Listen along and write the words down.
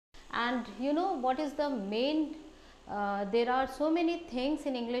And you know what is the main, there are so many things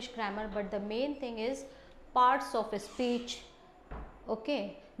in English grammar, but the main thing is parts of a speech,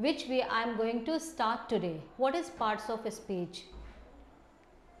 okay, which I am going to start today. What is parts of a speech?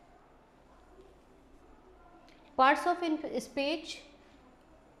 Parts of speech,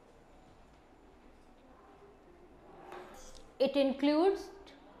 it includes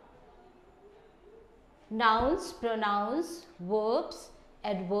nouns, pronouns, verbs,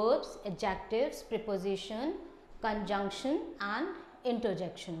 adverbs, adjectives, preposition, conjunction and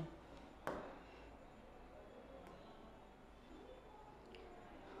interjection.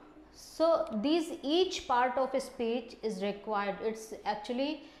 So these, each part of a speech is required. It's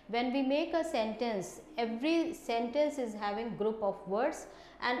actually, when we make a sentence, every sentence is having group of words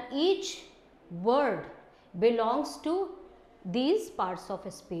and each word belongs to these parts of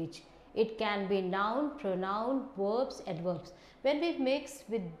a speech. It can be noun, pronoun, verbs, adverbs. When we mix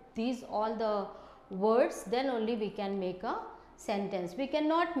with these all the words, then only we can make a sentence. We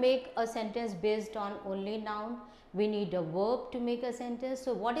cannot make a sentence based on only noun. We need a verb to make a sentence.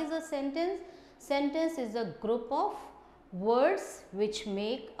 So what is a sentence? Sentence is a group of words which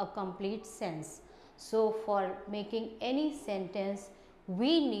make a complete sense. So for making any sentence,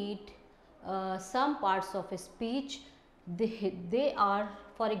 we need some parts of a speech. They are,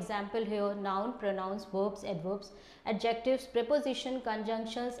 for example, here noun, pronouns, verbs, adverbs, adjectives, preposition,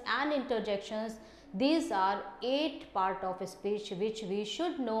 conjunctions and interjections. These are 8 part of a speech which we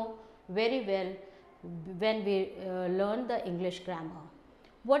should know very well when we learn the English grammar.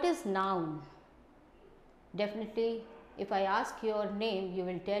 What is noun? Definitely, if I ask your name, you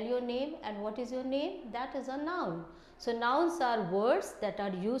will tell your name, and what is your name? That is a noun. So nouns are words that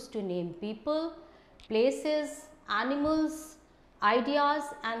are used to name people, places, animals, ideas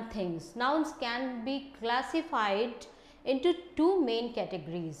and things. Nouns can be classified into 2 main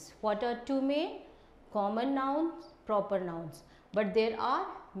categories. What are 2 main? Common nouns, proper nouns. But there are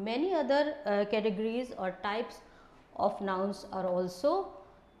many other categories or types of nouns are also.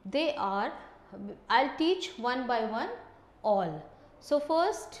 They are, I'll teach one by one all. So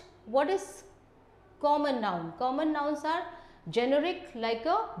first, what is common noun? Common nouns are generic like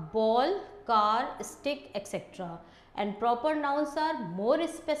a ball, car, stick, etc. And proper nouns are more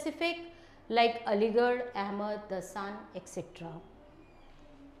specific like Aligarh, Ahmed, the sun, etc.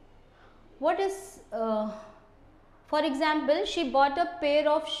 What is, for example, she bought a pair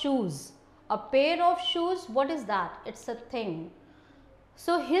of shoes. A pair of shoes, what is that? It's a thing.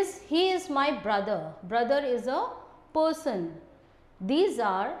 So he is my brother. Brother is a person. These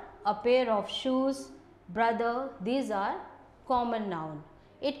are a pair of shoes, brother. These are common noun.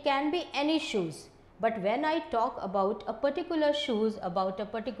 It can be any shoes. But when I talk about a particular shoes, about a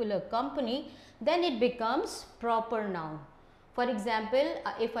particular company, then it becomes proper noun. For example,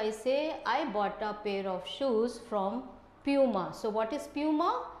 if I say I bought a pair of shoes from Puma. So what is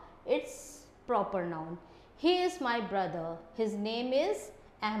Puma? It's proper noun. He is my brother. His name is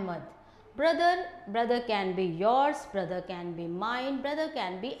Ahmed. Brother can be yours, brother can be mine, brother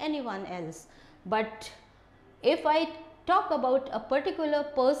can be anyone else. But if I talk about a particular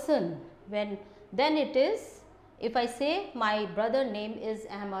person, then it is, if I say my brother name is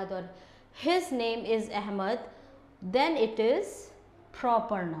Ahmed or his name is Ahmed, then it is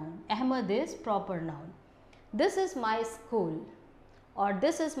proper noun. Ahmed is proper noun. This is my school or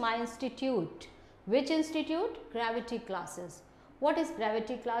this is my institute. Which institute? Gravity classes. What is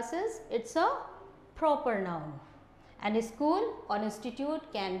gravity classes? It's a proper noun. And a school or institute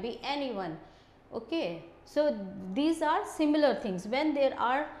can be anyone. Okay. So these are similar things. When they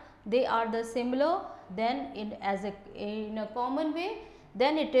are the similar, then in a common way,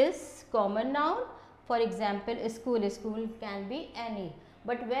 then it is common noun. For example, a school can be any.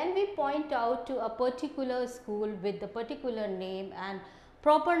 But when we point out to a particular school with the particular name and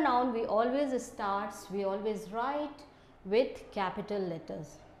proper noun, we always write with capital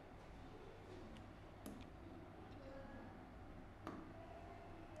letters.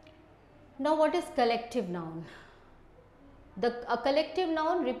 Now what is collective noun? A collective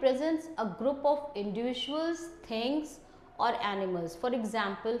noun represents a group of individuals, things or animals. For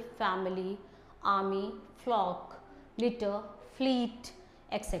example, family, army, flock, litter, fleet,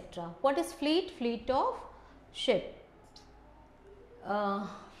 etc. What is fleet? Fleet of ship.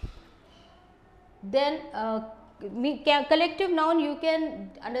 Collective noun, you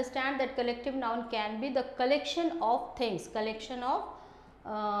can understand that collective noun can be the collection of things, collection of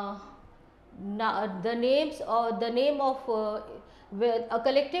the names or the name of a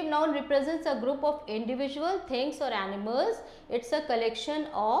collective noun represents a group of individual things or animals. It's a collection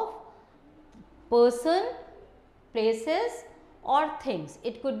of person, places or things.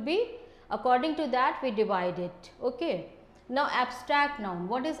 It could be, according to that we divide it. Okay. Now abstract noun.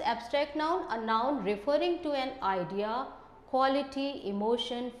 What is abstract noun? A noun referring to an idea, quality,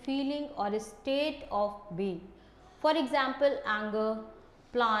 emotion, feeling or a state of being. For example, anger,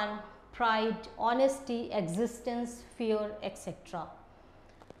 plan, pride, honesty, existence, fear, etc.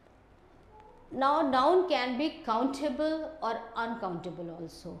 Now noun can be countable or uncountable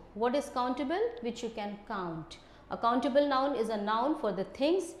also. What is countable? Which you can count. A countable noun is a noun for the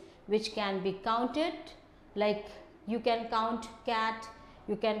things which can be counted, like you can count cat,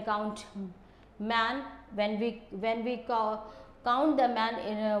 you can count man. When we count the man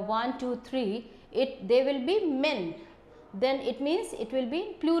in 1, 2, 3, they will be men. Then it means it will be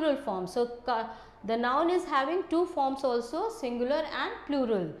in plural form. So the noun is having two forms also, singular and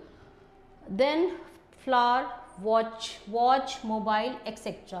plural. Then flower, watch, mobile,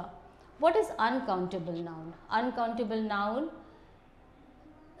 etc. What is uncountable noun? Uncountable noun,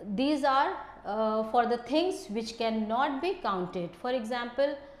 these are for the things which cannot be counted. For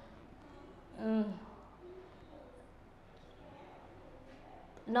example,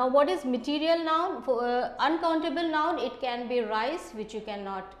 now what is material noun? For uncountable noun, it can be rice, which you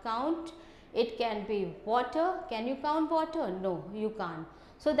cannot count. It can be water. Can you count water? No, you can't.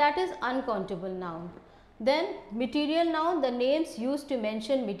 So that is uncountable noun. Then material noun, the names used to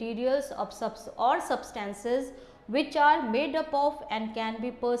mention materials or substances which are made up of and can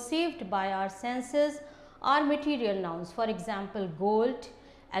be perceived by our senses are material nouns. For example, gold,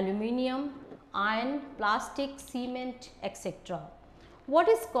 aluminium, iron, plastic, cement, etc. What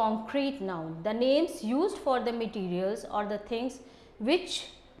is concrete noun? The names used for the materials or the things which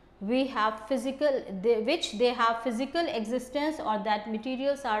they have physical existence, or that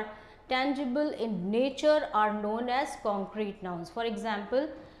materials are tangible in nature, are known as concrete nouns. For example,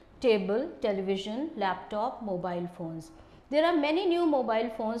 table, television, laptop, mobile phones. There are many new mobile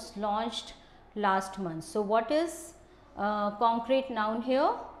phones launched last month. So what is concrete noun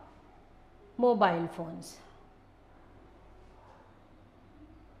here? Mobile phones.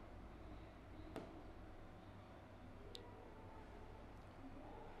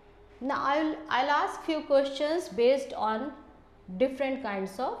 Now I'll ask few questions based on different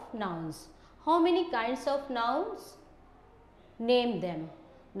kinds of nouns. How many kinds of nouns? Name them.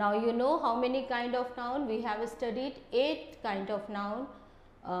 Now you know how many kind of noun. We have studied 8 kind of noun.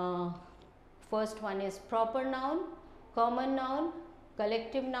 First one is proper noun, common noun,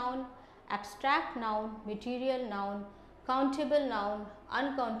 collective noun, abstract noun, material noun, countable noun,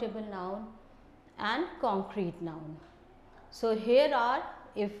 uncountable noun and concrete noun. So here are,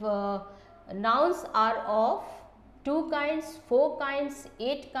 if nouns are of 2 kinds, 4 kinds,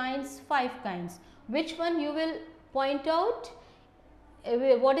 8 kinds, 5 kinds, which one you will point out?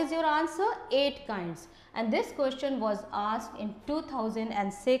 What is your answer? 8 kinds. And this question was asked in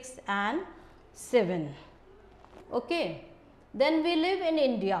 2006 and 7. Okay. Then we live in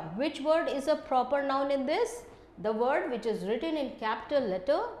India. Which word is a proper noun in this? The word which is written in capital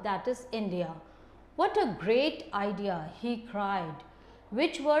letter, that is India. What a great idea, he cried.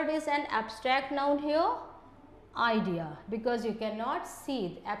 Which word is an abstract noun here? Idea, because you cannot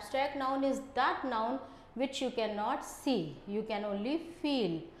see. The abstract noun is that noun which you cannot see, you can only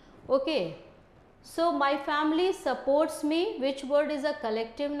feel. Okay. So my family supports me. Which word is a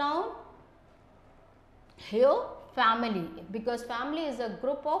collective noun? Here family, because family is a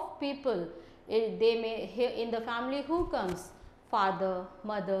group of people. They may, here in the family who comes? Father,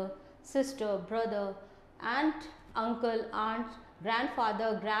 mother, sister, brother, aunt, uncle, aunt,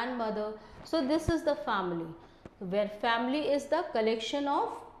 grandfather, grandmother. So this is the family, where family is the collection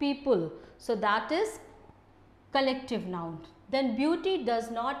of people. So that is collective noun. Then beauty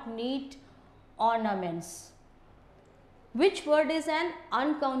does not need ornaments. Which word is an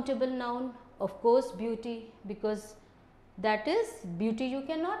uncountable noun? Of course beauty, because that is beauty, you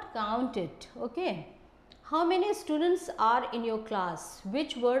cannot count it. Okay. How many students are in your class?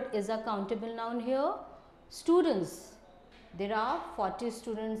 Which word is a countable noun here? Students. There are 40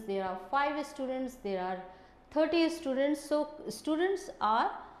 students, there are 5 students, there are 30 students. So students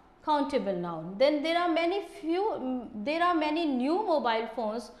are countable noun. Then there are many new mobile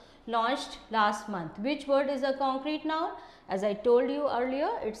phones launched last month. Which word is a concrete noun? As I told you earlier,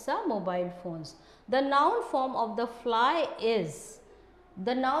 it's a mobile phones. The noun form of the fly is,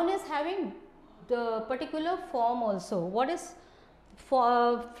 the noun is having the particular form also. What is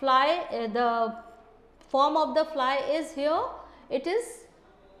for fly? The form of the fly is here, it is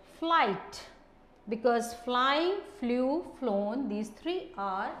flight, because flying, flew, flown, these 3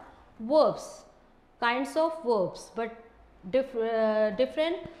 are verbs, kinds of verbs, but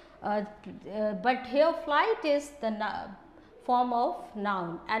different. But here flight is the form of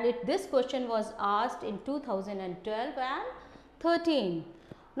noun, and this question was asked in 2012 and 13.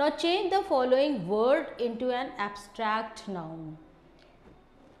 Now change the following word into an abstract noun.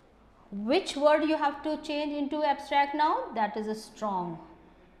 Which word you have to change into abstract noun? That is a strong.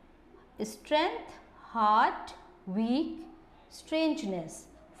 Strength, heart, weak, strangeness.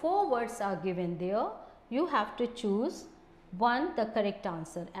 4 words are given there. You have to choose one, the correct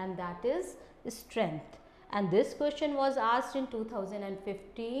answer, and that is strength. And this question was asked in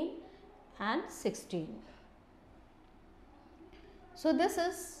 2015 and 16. So this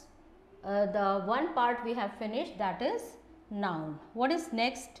is the one part we have finished, that is noun. What is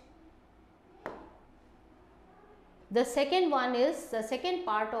next? The second one is the second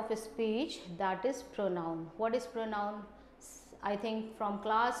part of speech, that is pronoun. What is pronoun? I think from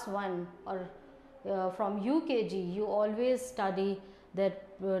class 1 or from UKG you always study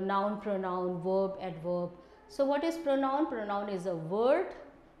that noun, pronoun, verb, adverb. So what is pronoun? Pronoun is a word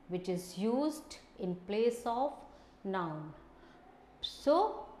which is used in place of noun.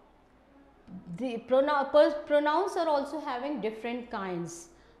 So the pronouns are also having different kinds.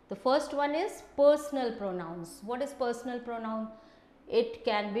 The first one is personal pronouns. What is personal pronoun? It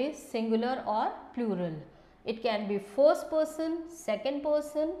can be singular or plural. It can be first person, second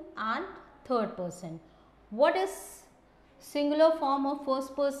person and third person. What is singular form of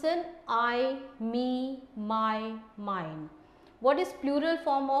first person? I, me, my, mine. What is plural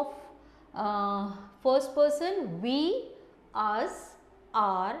form of first person? We, us,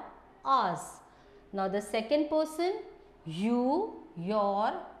 our, ours. Now the second person, you,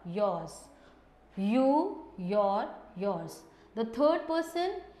 your, yours. You, your, yours. The third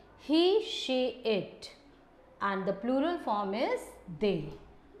person, he, she, it. And the plural form is they.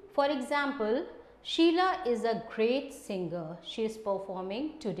 For example, Sheila is a great singer. She is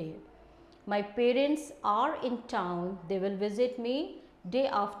performing today. My parents are in town. They will visit me day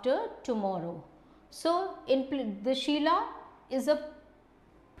after tomorrow. So the Sheila is a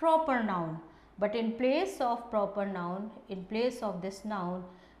proper noun, but in place of proper noun, in place of this noun,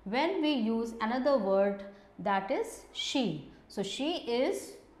 when we use another word, that is she. So she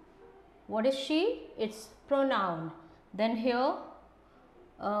is, what is she? It's pronoun. Then here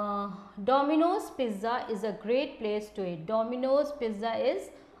Domino's Pizza is a great place to eat. Domino's Pizza is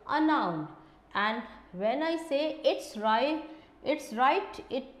a noun, and when I say it's right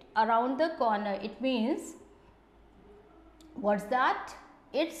it around the corner, it means what's that?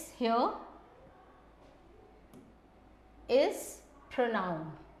 It's here is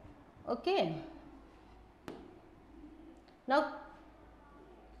pronoun. Okay. Now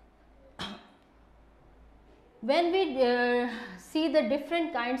when we see the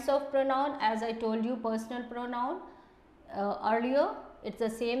different kinds of pronoun, as I told you, personal pronoun earlier, it's the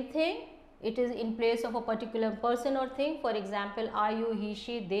same thing. It is in place of a particular person or thing. For example, I, you, he,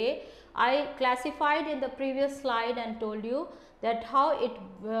 she, they. I classified in the previous slide and told you that how it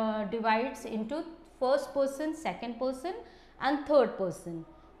divides into first person, second person and third person.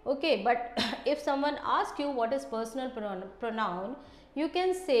 Okay, but if someone asks you what is personal pronoun, you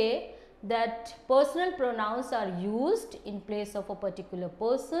can say that personal pronouns are used in place of a particular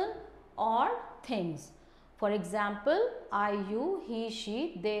person or things. For example, I, you, he,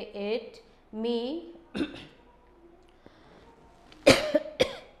 she, they, it, me.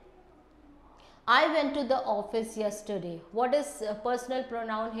 I went to the office yesterday. What is a personal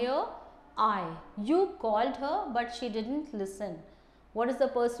pronoun here? I. You called her but she didn't listen. What is the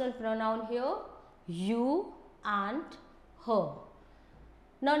personal pronoun here? You and her.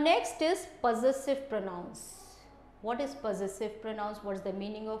 Now next is possessive pronouns. What is possessive pronouns? What is the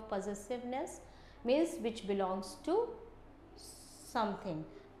meaning of possessiveness? Means which belongs to something,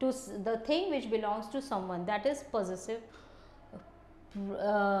 to the thing which belongs to someone, that is possessive.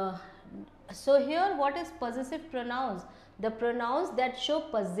 So here what is possessive pronouns? The pronouns that show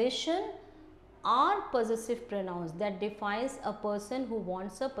possession are possessive pronouns that defines a person who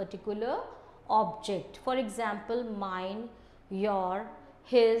wants a particular object. For example, mine, your,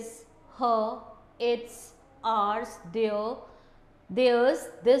 his, her, its, ours, their, theirs,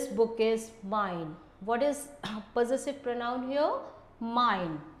 this book is mine. What is possessive pronoun here?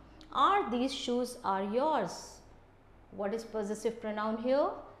 Mine. Are these shoes are yours? What is possessive pronoun here?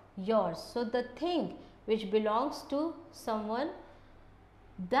 Yours. So the thing which belongs to someone,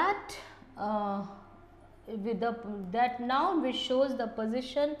 that that noun which shows the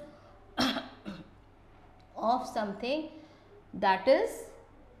position of something, that is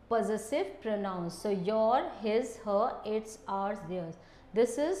possessive pronouns. So your, his, her, its, ours, theirs.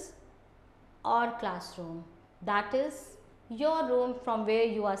 This is our classroom. That is your room from where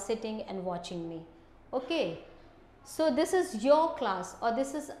you are sitting and watching me. Okay. So this is your class or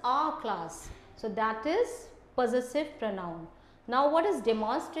this is our class. So that is possessive pronoun. Now what is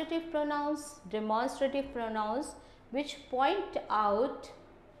demonstrative pronouns? Demonstrative pronouns which point out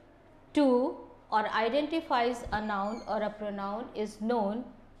to or identifies a noun or a pronoun is known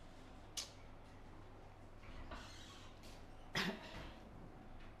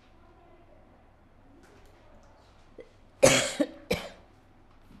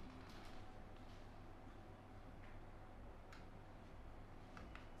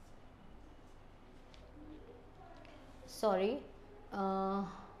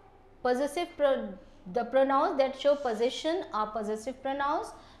possessive the pronouns that show possession are possessive pronouns.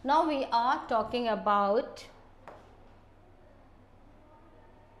 Now we are talking about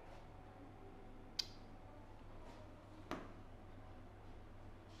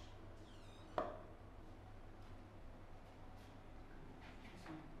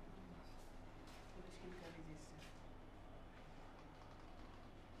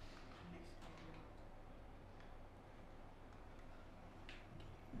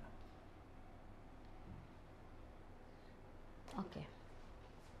okay.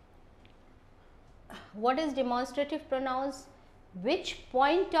 What is demonstrative pronouns? Which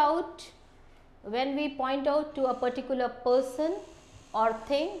point out, when we point out to a particular person or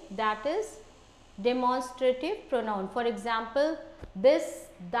thing, that is demonstrative pronoun. For example, this,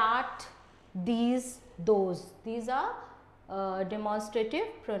 that, these, those. These are demonstrative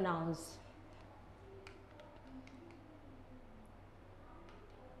pronouns.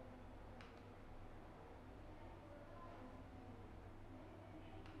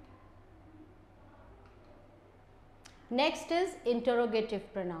 Next is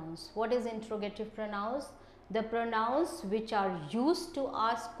interrogative pronouns. What is interrogative pronouns? The pronouns which are used to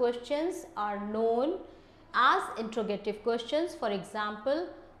ask questions are known as interrogative questions. For example,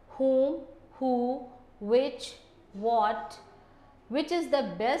 whom, who, which, what. Which is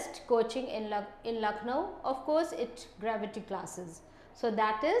the best coaching in Lucknow? Of course, it gravity classes. So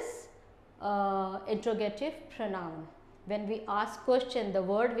that is interrogative pronoun. When we ask question, the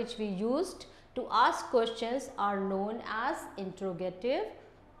word which we used to ask questions are known as interrogative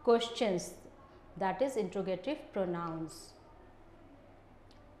questions. That is interrogative pronouns.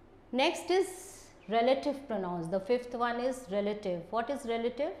 Next is relative pronouns. The fifth one is relative. What is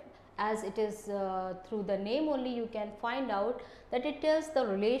relative? As it is through the name only you can find out that it tells the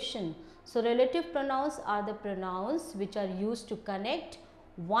relation. So relative pronouns are the pronouns which are used to connect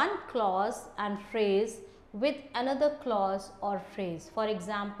one clause and phrase with another clause or phrase. For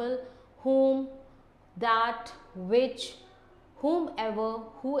example, whom, that, which, whomever,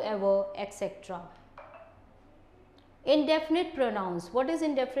 whoever, etc. Indefinite pronouns. What is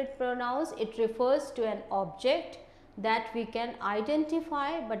indefinite pronouns? It refers to an object that we can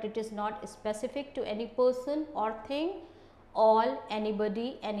identify, but it is not specific to any person or thing. All,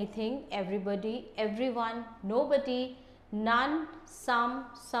 anybody, anything, everybody, everyone, nobody, none, some,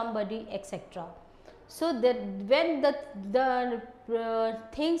 somebody, etc. So that when the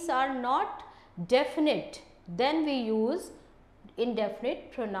things are not definite, then we use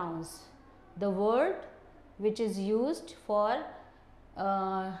indefinite pronouns. The word which is used for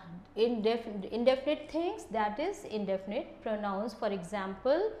indefinite things, that is indefinite pronouns. For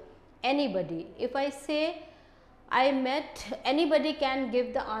example, anybody. If I say I met, anybody can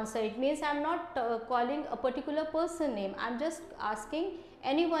give the answer. It means I am not calling a particular person name. I am just asking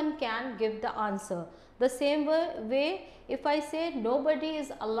anyone can give the answer. The same way, if I say nobody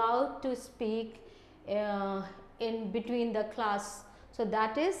is allowed to speak in between the class, so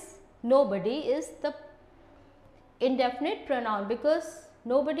that is nobody is the indefinite pronoun, because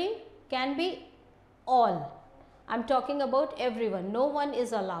nobody can be all. I am talking about everyone. No one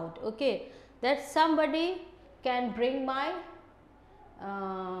is allowed. Okay, that somebody can bring my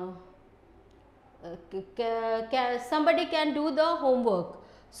somebody can do the homework.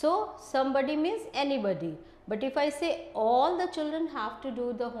 So somebody means anybody. But if I say all the children have to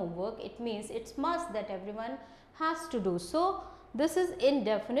do the homework, it means it's must that everyone has to do. So this is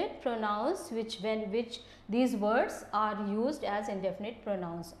indefinite pronouns, which these words are used as indefinite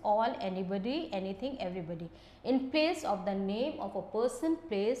pronouns. All, anybody, anything, everybody, in place of the name of a person,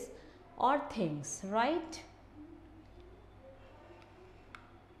 place or things, right?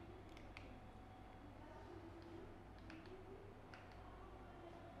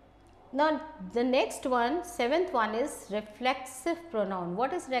 Now the next one, seventh one, is reflexive pronoun.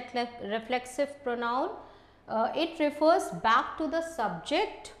 What is reflexive pronoun? It refers back to the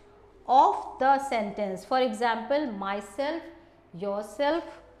subject of the sentence. For example, myself, yourself,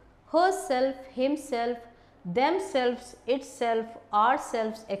 herself, himself, themselves, itself,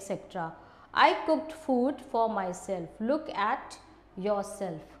 ourselves, etc. I cooked food for myself. Look at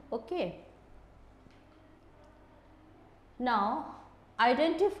yourself. Okay. Now,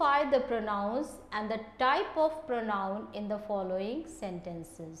 identify the pronouns and the type of pronoun in the following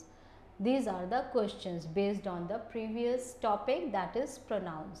sentences. These are the questions based on the previous topic, that is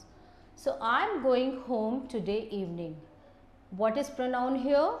pronouns. So, I am going home today evening. What is pronoun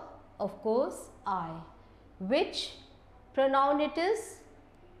here? Of course, I. Which pronoun it is?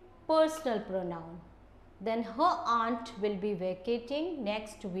 Personal pronoun. Then her aunt will be vacating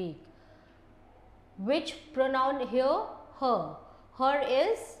next week. Which pronoun here? Her. Her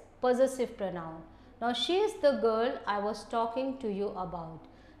is possessive pronoun. Now, she is the girl I was talking to you about.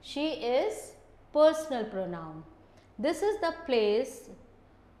 She is personal pronoun. This is the place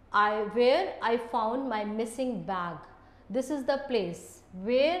where I found my missing bag. This is the place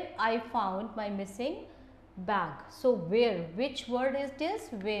where I found my missing bag. So, where? Which word is this?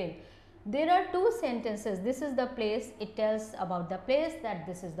 Where? There are two sentences. This is the place. It tells about the place, that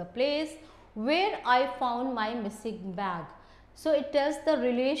this is the place where I found my missing bag. So, it tells the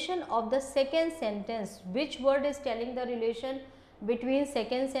relation of the second sentence. Which word is telling the relation between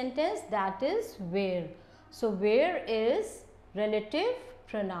second sentence? That is where. So, where is relative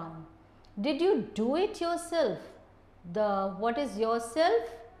pronoun. Did you do it yourself? What is yourself?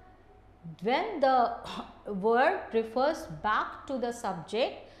 When the word refers back to the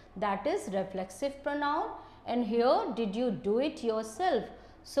subject, that is reflexive pronoun, and here did you do it yourself?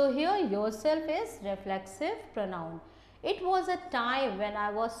 So, here yourself is reflexive pronoun. It was a time when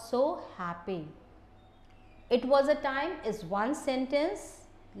I was so happy. It was a time is one sentence,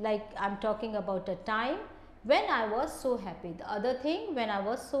 like I am talking about a time when I was so happy. The other thing, when I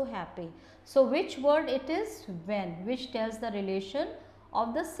was so happy. So, which word it is? When, which tells the relation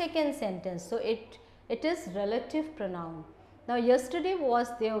of the second sentence. So, it is relative pronoun. Now, yesterday was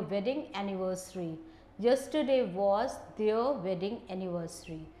their wedding anniversary. Yesterday was their wedding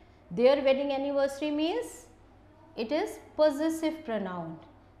anniversary. Their wedding anniversary means it is possessive pronoun.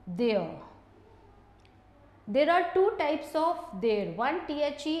 Their. There are two types of there. One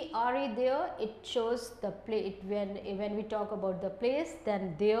there, it shows the place. When we talk about the place,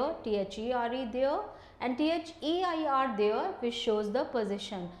 then there, there, and there, which shows the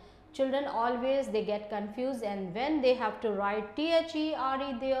position. Children always they get confused, and when they have to write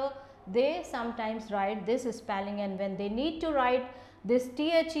there, they sometimes write this spelling, and when they need to write this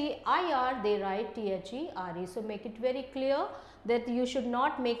there, they write there. So, make it very clear that you should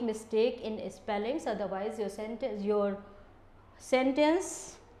not make mistake in spellings, otherwise your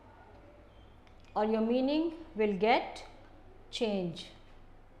sentence or your meaning will get changed.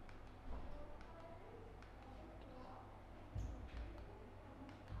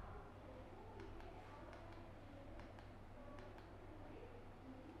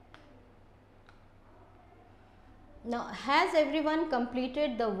 Now, has everyone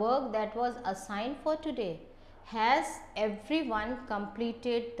completed the work that was assigned for today? Has everyone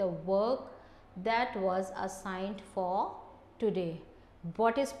completed the work that was assigned for today?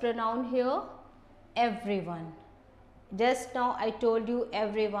 What is pronoun here? Everyone. Just now I told you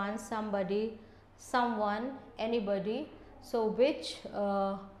everyone, somebody, someone, anybody. So, which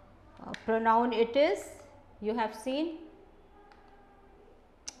pronoun it is? You have seen?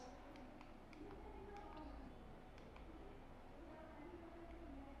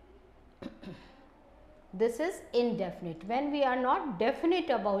 This is indefinite. When we are not definite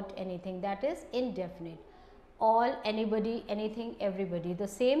about anything, that is indefinite. All, anybody, anything, everybody. The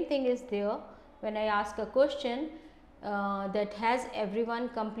same thing is there when I ask a question that has everyone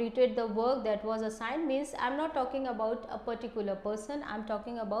completed the work that was assigned, means I am not talking about a particular person, I am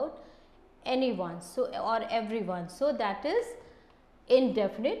talking about anyone, so, or everyone. So, that is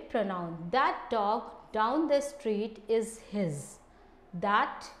indefinite pronoun. That dog down the street is his.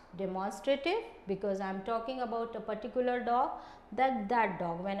 That demonstrative, because I am talking about a particular dog, that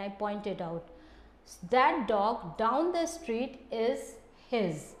dog, when I point it out, that dog down the street is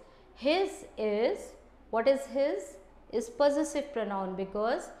his. His is, what is his? Is possessive pronoun,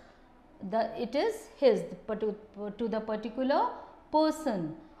 because it is his to the particular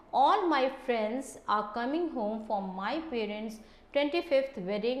person. All my friends are coming home from my parents' 25th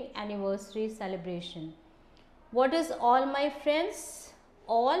wedding anniversary celebration. What is all my friends?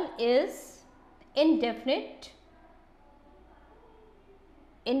 All is indefinite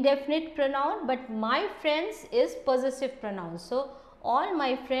pronoun, but my friends is possessive pronoun. So, all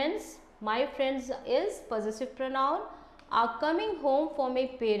my friends is possessive pronoun, are coming home for my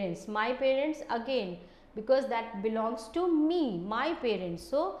parents. My parents again, because that belongs to me, my parents.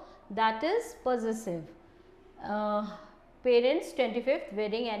 So, that is possessive. parents' 25th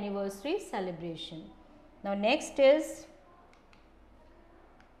wedding anniversary celebration. Now next is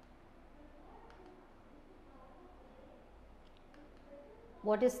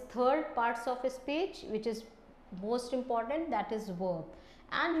what is third parts of a speech, which is most important, that is verb.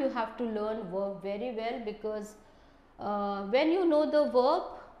 And you have to learn verb very well, because when you know the verb,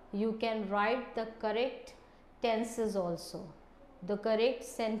 you can write the correct tenses also, the correct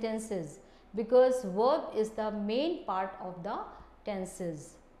sentences, because verb is the main part of the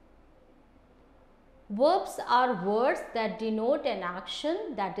tenses. Verbs are words that denote an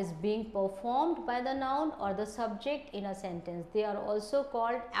action that is being performed by the noun or the subject in a sentence. They are also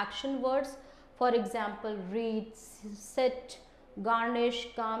called action words. For example, read, sit, garnish,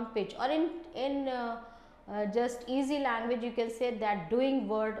 come, pitch. Or in just easy language, you can say that doing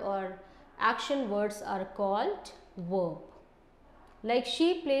word or action words are called verb. Like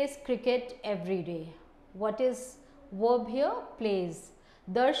she plays cricket every day. What is verb here? Plays.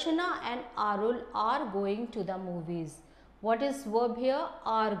 Darshana and Arul are going to the movies. What is verb here?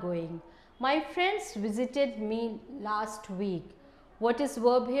 Are going. My friends visited me last week. What is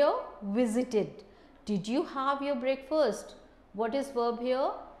verb here? Visited. Did you have your breakfast? What is verb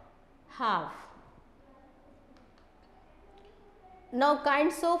here? Have. Now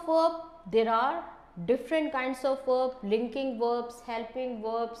kinds of verb, there are different kinds of verb: linking verbs, helping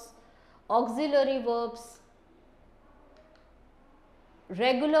verbs, auxiliary verbs,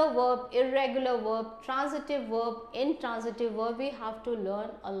 regular verb, irregular verb, transitive verb, intransitive verb. We have to learn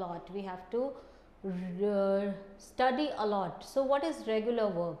a lot. We have to study a lot. So what is regular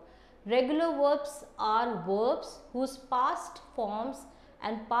verb? Regular verbs are verbs whose past forms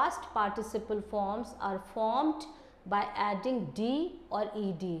and past participle forms are formed by adding D or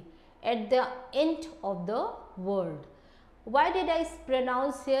ED at the end of the word. Why did I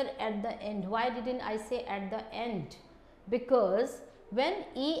pronounce here at the end? Why didn't I say at the end? Because when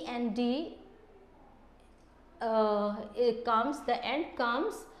E and D it comes, the end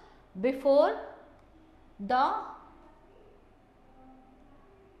comes before the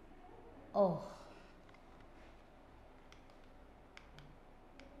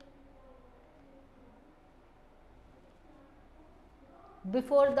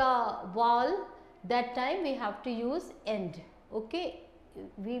before the vowel, that time we have to use end. Okay,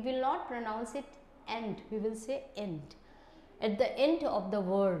 we will not pronounce it end, we will say end at the end of the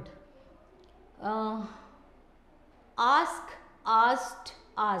word. Ask, asked,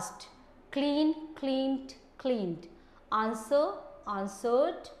 asked, clean, cleaned, cleaned, answer,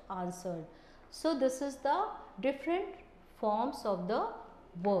 answered, answered. So this is the different forms of the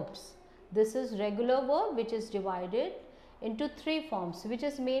verbs. This is regular verb, which is divided into three forms, which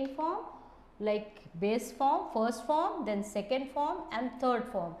is main form, like base form, first form, then second form and third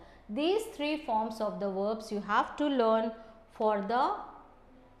form. These three forms of the verbs you have to learn for the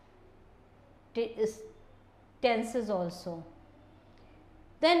tenses also.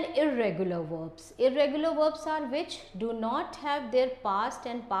 Then irregular verbs. Irregular verbs are which do not have their past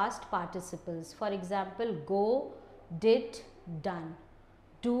and past participles. For example, go, did, done,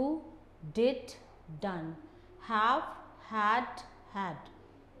 do, did, done, have, had, had.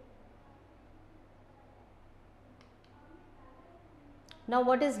 Now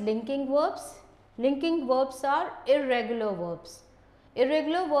what is linking verbs? Linking verbs are irregular verbs.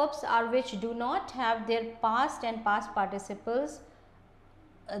 Irregular verbs are which do not have their past and past participles.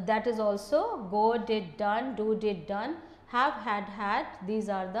 That is also go, did, done, do, did, done, have, had, had. These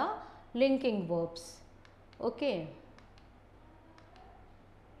are the linking verbs. Okay.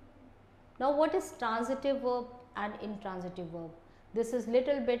 Now what is transitive verb and intransitive verb? This is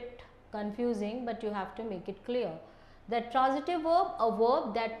little bit confusing, but you have to make it clear. The transitive verb, a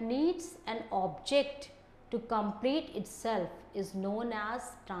verb that needs an object to complete itself, is known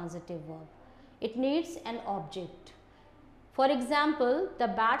as transitive verb. It needs an object. For example, the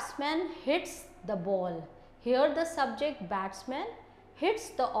batsman hits the ball. Here the subject batsman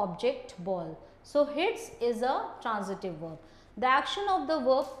hits the object ball. So hits is a transitive verb. The action of the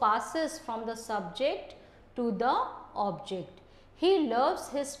verb passes from the subject to the object. He loves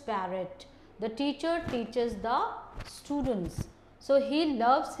his parrot. The teacher teaches the students. So he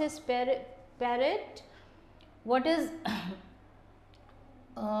loves his parrot. What is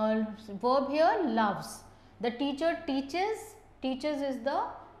verb here? Loves. The teacher teaches. Teaches is the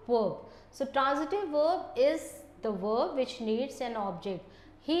verb. So transitive verb is the verb which needs an object.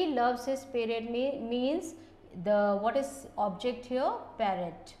 He loves his parrot means the what is object here?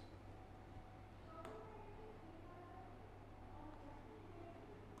 Parrot.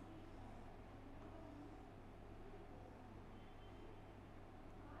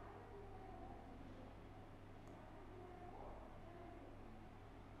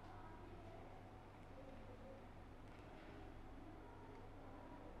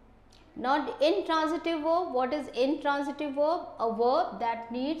 Now intransitive verb, what is intransitive verb? A verb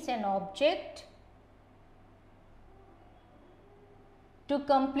that needs an object to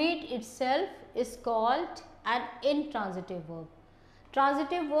complete itself is called an intransitive verb.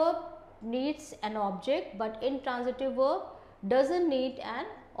 Transitive verb needs an object, but intransitive verb doesn't need an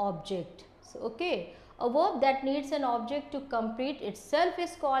object. So, okay, a verb that needs an object to complete itself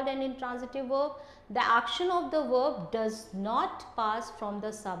is called an intransitive verb. The action of the verb does not pass from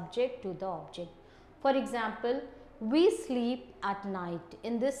the subject to the object. For example, we sleep at night.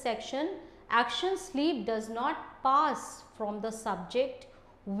 In this section, action sleep does not pass from the subject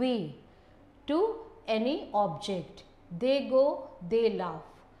we to any object. They go, they laugh.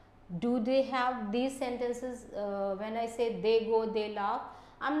 Do they have these sentences? When I say they go, they laugh,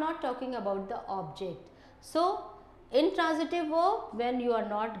 I am not talking about the object. So, intransitive verb when you are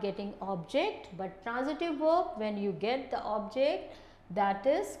not getting object, but transitive verb when you get the object, that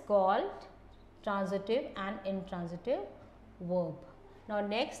is called transitive and intransitive verb. Now,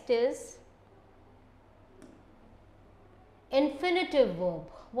 next is infinitive verb.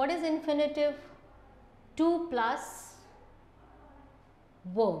 What is infinitive? To plus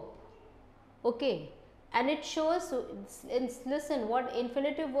verb. Okay, and it shows, listen, what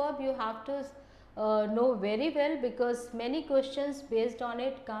infinitive verb you have to know very well, because many questions based on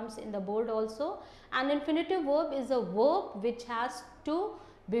it comes in the board also. An infinitive verb is a verb which has to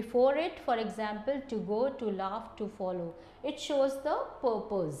before it, for example, to go, to laugh, to follow. It shows the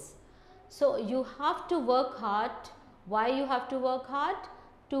purpose. So, you have to work hard. Why you have to work hard?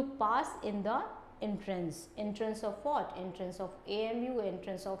 To pass in the entrance. Entrance of what? Entrance of AMU,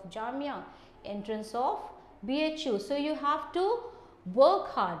 entrance of Jamia, entrance of BHU. So, you have to work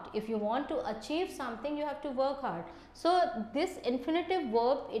hard. If you want to achieve something, you have to work hard. So, this infinitive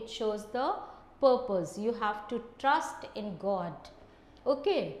verb, it shows the purpose. You have to trust in God.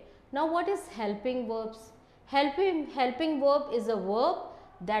 Okay. Now, what is helping verbs? Helping verb is a verb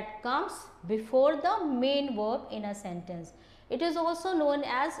that comes before the main verb in a sentence. It is also known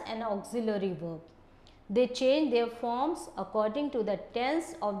as an auxiliary verb. They change their forms according to the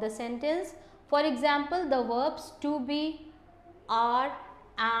tense of the sentence. For example, the verbs to be, are,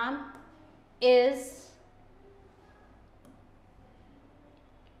 am, is,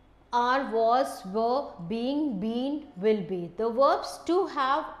 are, was, were, being, been, will be. The verbs to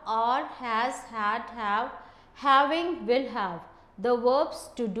have, are, has, had, have, having, will have. The verbs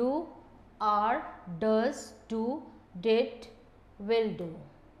to do, are, does, do, did, will do.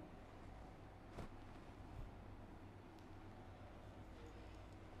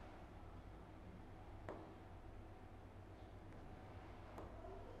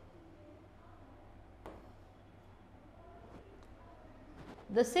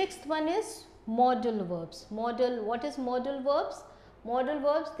 The sixth one is modal verbs. Modal, what is modal verbs? Modal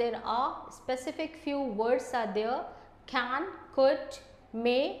verbs, there are specific few words are there: can, could,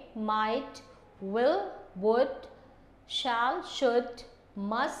 may, might, will, would, shall, should,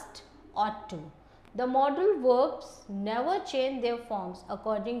 must, ought to. The modal verbs never change their forms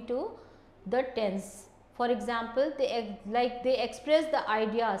according to the tense. For example, they express the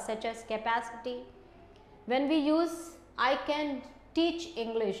ideas such as capacity. When we use I can teach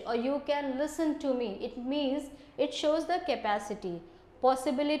English or you can listen to me, it means it shows the capacity.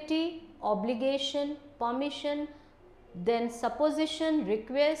 Possibility, obligation, permission, then supposition,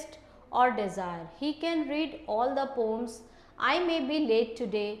 request or desire. He can read all the poems. I may be late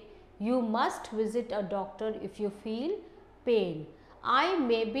today. You must visit a doctor if you feel pain. I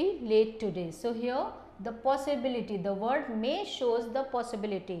may be late today. So, here the possibility, the word may shows the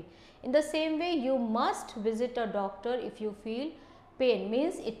possibility. In the same way, you must visit a doctor if you feel pain,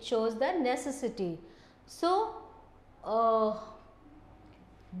 means it shows the necessity. So,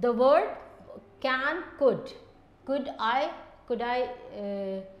 the word can, could I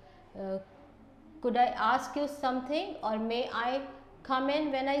ask you something, or may I come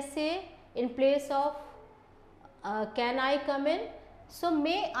in? When I say in place of can I come in? So,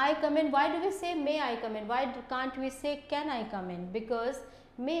 may I come in? Why do we say may I come in? Why can't we say can I come in? Because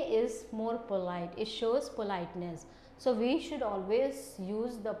may is more polite. It shows politeness. So, we should always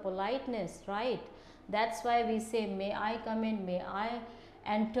use the politeness, right? That's why we say may I come in, may I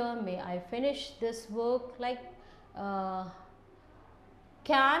enter, may I finish this work. Like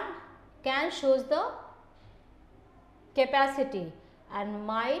can shows the capacity, and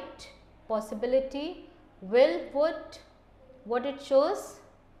might, possibility, will, would, what it shows?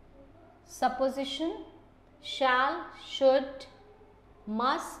 Supposition, shall, should,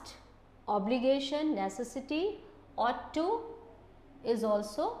 must, obligation, necessity, ought to is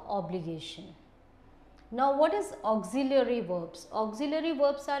also obligation. Now what is auxiliary verbs? Auxiliary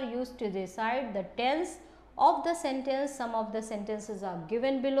verbs are used to decide the tense of the sentence. Some of the sentences are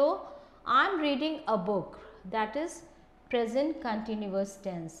given below. I am reading a book, that is present continuous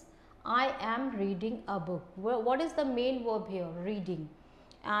tense. I am reading a book. What is the main verb here? Reading.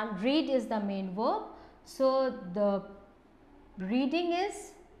 And read is the main verb. So the reading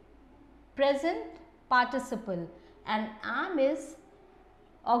is present participle and am is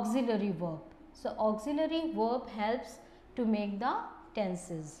auxiliary verb. So auxiliary verb helps to make the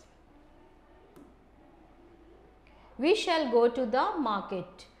tenses. We shall go to the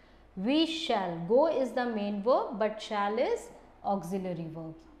market. We shall. Go is the main verb, but shall is auxiliary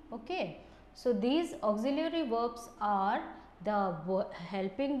verb. Okay. So these auxiliary verbs are the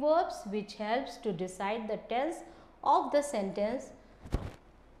helping verbs which helps to decide the tense of the sentence.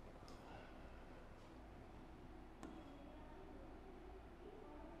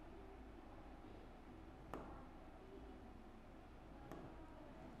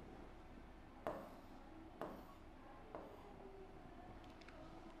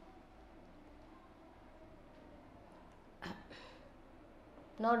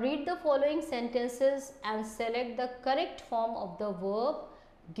 Now read the following sentences and select the correct form of the verb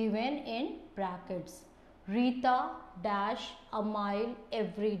given in brackets. Rita dash a mile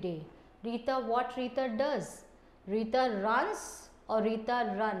every day. Rita, what Rita does? Rita runs or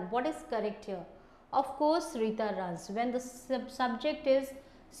Rita run? What is correct here? Of course Rita runs. When the subject is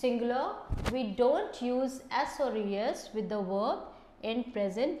singular, we don't use s or es with the verb in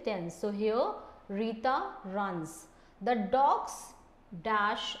present tense. So here Rita runs. The dogs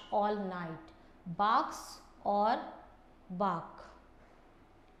dash all night. Barks or bark.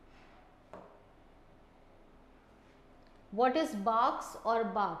 What is barks or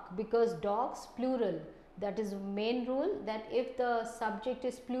bark? Because dogs plural. That is main rule, that if the subject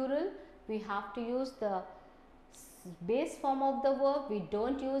is plural, we have to use the base form of the verb. We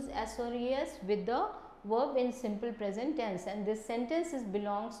don't use s or es with the verb in simple present tense, and this sentence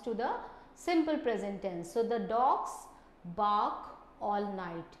belongs to the simple present tense. So the dogs bark all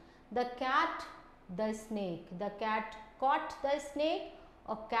night. The cat, the snake. The cat caught the snake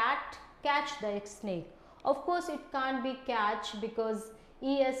or cat catch the snake. Of course it can't be catch because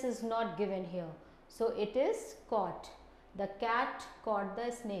es is not given here. So it is caught. The cat caught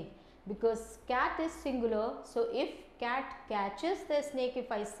the snake. Because cat is singular, so if cat catches the snake,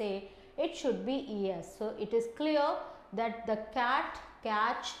 if I say, it should be es. So it is clear that the cat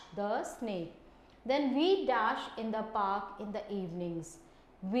catch the snake. Then we dash in the park in the evenings.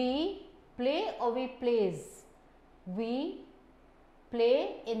 We play or we plays? We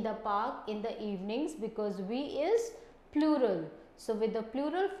play in the park in the evenings because we is plural. So with the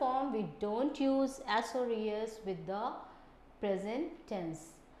plural form, we don't use s or es with the present tense.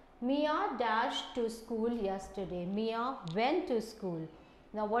 Mia dashed to school yesterday. Mia went to school.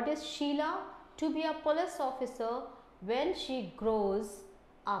 Now what is Sheila? To be a police officer when she grows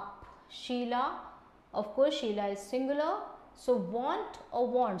up. Sheila, of course Sheila is singular. So want or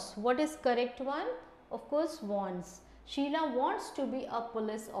wants? What is correct one? Of course wants. Sheila wants to be a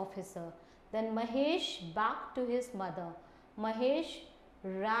police officer. Then Mahesh back to his mother. Mahesh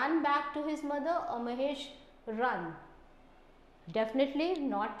ran back to his mother or Mahesh run? Definitely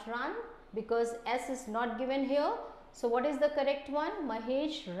not run because s is not given here. So what is the correct one?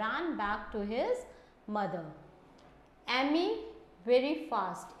 Mahesh ran back to his mother. Amy very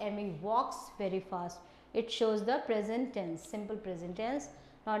fast. Amy walks very fast. It shows the present tense, simple present tense.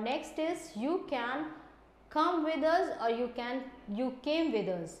 Now next is you can come with us or you came with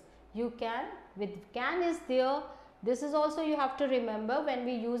us. You can, with can is there. This is also you have to remember when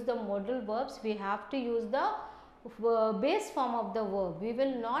we use the modal verbs, we have to use the base form of the verb. We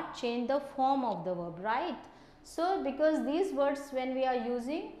will not change the form of the verb, right? So because these words when we are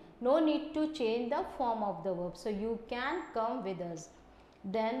using, no need to change the form of the verb. So you can come with us.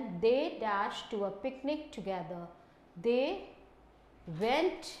 Then they dashed to a picnic together. They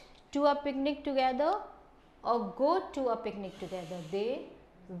went to a picnic together or go to a picnic together. They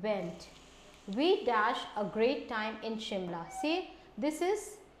went. We dashed a great time in Shimla. See, this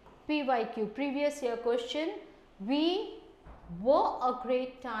is PYQ, previous year question. We were a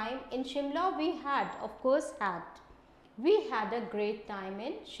great time in Shimla. We had, of course, had. We had a great time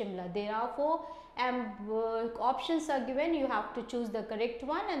in Shimla. Therefore, options are given. You have to choose the correct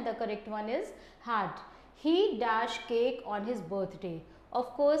one, and the correct one is had. He dashed cake on his birthday. Of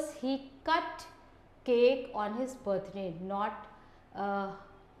course, he cut cake on his birthday. Not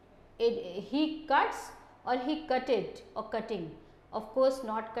he cuts or he cutted or cutting. Of course,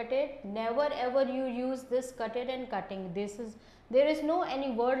 not cutted. Never ever you use this cutted and cutting. There is no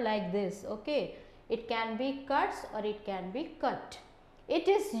any word like this. Okay. It can be cuts or it can be cut. It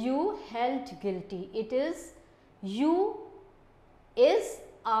is you held guilty. It is you, is,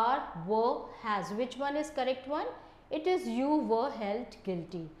 are, were, has. Which one is correct one? It is you were held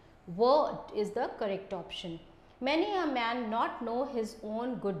guilty. Were is the correct option. Many a man not know his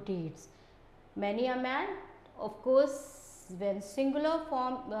own good deeds. Many a man, of course, when singular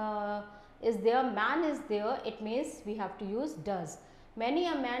form is there, man is there, it means we have to use does. Many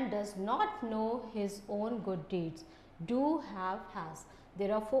a man does not know his own good deeds. Do, have, has.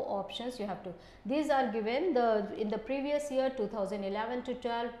 There are 4 options you have to. These are given in the previous year 2011 to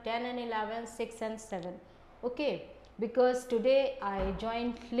 12, 10 and 11, 6 and 7. Okay, because today I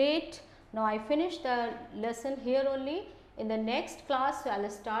joined late. Now I finished the lesson here only. In the next class I will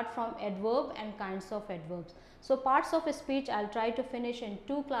start from adverb and kinds of adverbs. So parts of speech I will try to finish in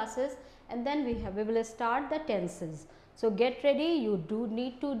 2 classes, and then we will start the tenses. So get ready. You do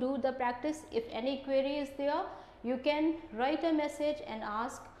need to do the practice. If any query is there, you can write a message and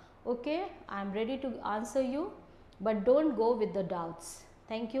ask, okay, I am ready to answer you, but don't go with the doubts.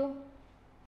 Thank you.